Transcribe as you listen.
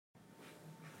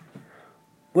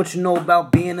What you know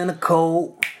about being in the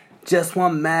cold? Just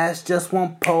one mask, just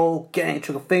one pole. Gang,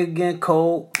 trigger finger getting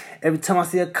cold. Every time I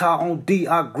see a car on D,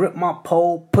 I grip my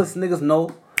pole. Pussy niggas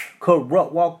know.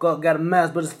 Corrupt, walk up, got a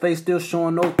mask, but his face still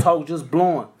showing. No talk, just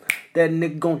blowing. That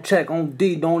nigga gon' check on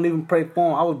D, don't even pray for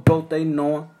him. I was broke, they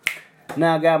knowin'.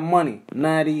 Now I got money,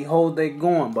 now these hoes they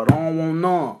going, but I don't want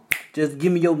none. Just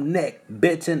give me your neck,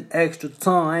 bitch, and extra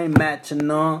tongue. I ain't matching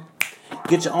none.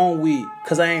 Get your own weed,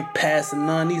 cause I ain't passing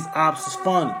none. These ops is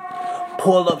funny.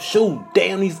 Pull up, shoot,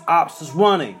 damn, these ops is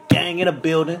running. Gang in a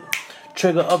building,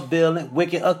 trigger a villain,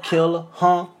 wicked a killer,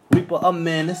 Reaper a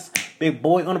menace. Big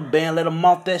boy on the band, let him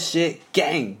off that shit.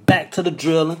 Gang, back to the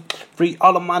drilling. Free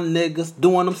all of my niggas,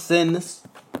 doing them sinners.